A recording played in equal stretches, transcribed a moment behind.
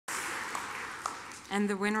And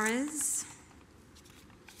the winner is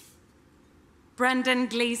Brendan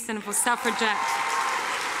Gleeson for Suffragette.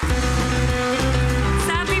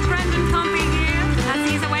 Sadly, Brendan can't be here as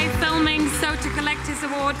he's away filming, so to collect his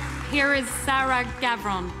award, here is Sarah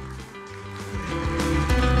Gavron.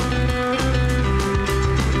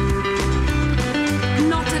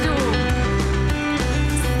 Not at all.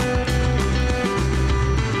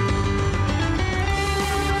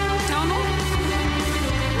 Domhnall?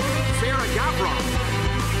 Sarah Gavron.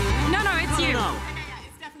 No, it's you. No.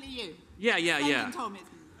 It's definitely you. Yeah. Told me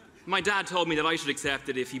it's me. My dad told me that I should accept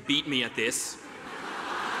it if he beat me at this.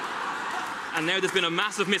 And now there's been a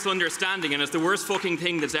massive misunderstanding, and it's the worst fucking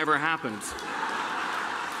thing that's ever happened.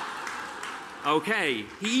 Okay,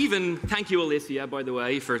 he even, thank you Alicia, by the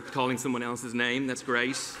way, for calling someone else's name, that's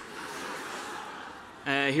great.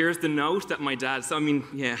 Here's the note that my dad,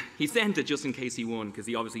 he sent it just in case he won, because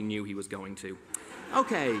he obviously knew he was going to.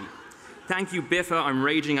 Okay, thank you BIFA, I'm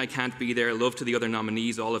raging I can't be there. Love to the other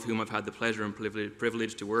nominees, all of whom I've had the pleasure and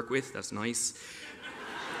privilege to work with, that's nice.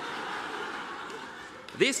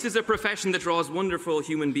 This is a profession that draws wonderful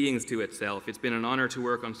human beings to itself. It's been an honour to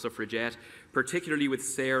work on Suffragette, particularly with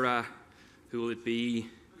Sarah, who will it be?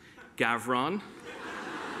 Gavron.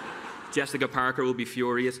 Jessica Parker will be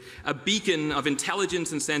furious. A beacon of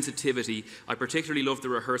intelligence and sensitivity. I particularly loved the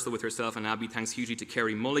rehearsal with herself and Abby, thanks hugely to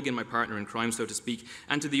Kerry Mulligan, my partner in crime, so to speak,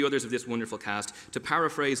 and to the others of this wonderful cast. To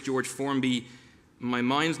paraphrase George Formby, my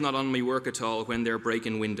mind's not on my work at all when they're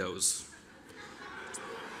breaking windows.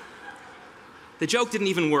 The joke didn't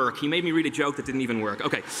even work. He made me read a joke that didn't even work.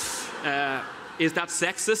 Okay. Is that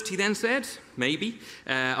sexist, he then said? Maybe.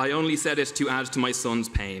 I only said it to add to my son's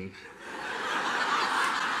pain.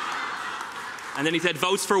 And then he said,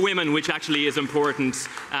 votes for women, which actually is important.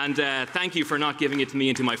 And thank you for not giving it to me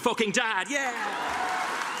and to my fucking dad. Yeah!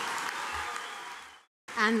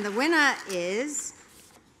 And the winner is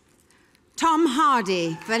Tom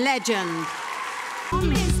Hardy for Legend.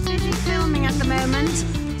 Tom is busy filming at the moment.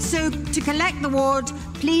 So to collect the award,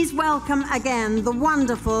 please welcome again the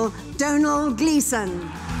wonderful Domhnall Gleeson.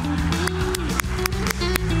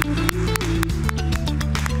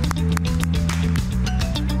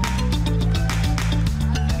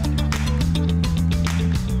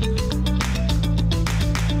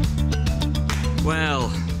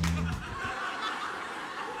 Well,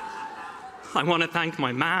 I want to thank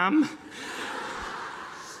my mom.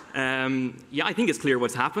 Yeah, I think it's clear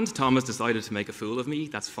what's happened. Tom has decided to make a fool of me.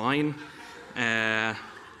 That's fine. I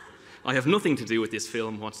have nothing to do with this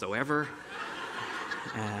film whatsoever.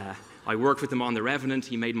 I worked with him on The Revenant.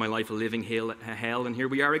 He made my life a living hell, and here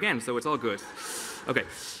we are again, so it's all good. Okay.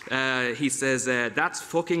 He says, that's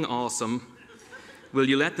fucking awesome. Will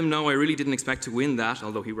you let them know I really didn't expect to win that,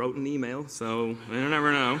 although he wrote an email, so you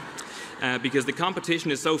never know. Because the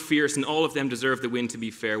competition is so fierce and all of them deserve the win, to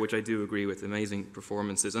be fair, which I do agree with. Amazing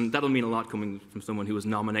performances. And that'll mean a lot coming from someone who was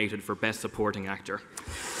nominated for Best Supporting Actor.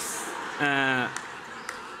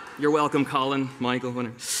 You're welcome, Colin, Michael,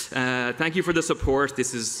 winner. Thank you for the support.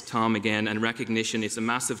 This is Tom again, and recognition. It's a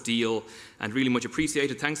massive deal and really much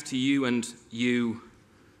appreciated. Thanks to you and you.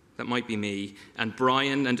 That might be me, and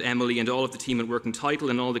Brian and Emily and all of the team at Working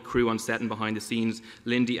Title and all the crew on set and behind the scenes,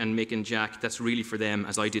 Lindy and Mick and Jack. That's really for them,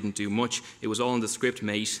 as I didn't do much. It was all in the script,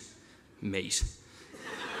 mate.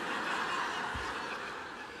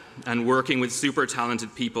 And working with super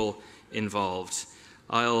talented people involved.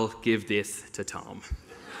 I'll give this to Tom.